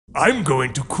I'm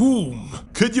going to Coom.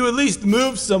 Could you at least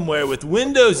move somewhere with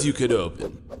windows you could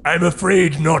open? I'm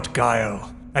afraid not,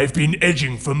 Guile. I've been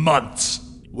edging for months.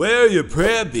 Where are your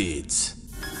prayer beads?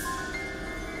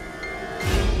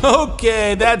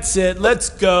 Okay, that's it. Let's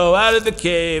go out of the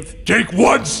cave. Take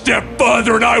one step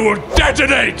further and I will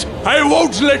detonate! I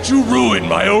won't let you ruin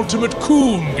my ultimate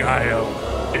Coom, Guile.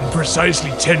 In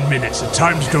precisely 10 minutes, a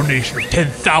timed donation of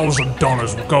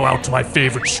 $10,000 will go out to my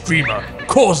favorite streamer,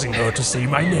 causing her to say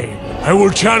my name. I will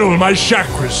channel my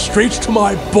chakras straight to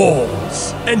my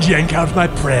balls and yank out my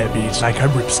prayer beads like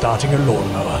I'm rip-starting a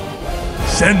lawnmower,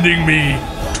 sending me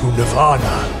to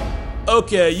Nirvana.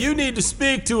 Okay, you need to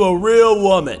speak to a real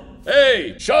woman.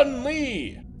 Hey,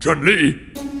 Chun-Li!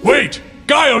 Chun-Li? Wait!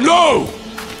 Guile, no!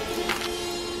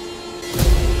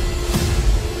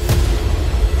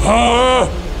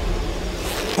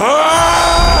 Ah!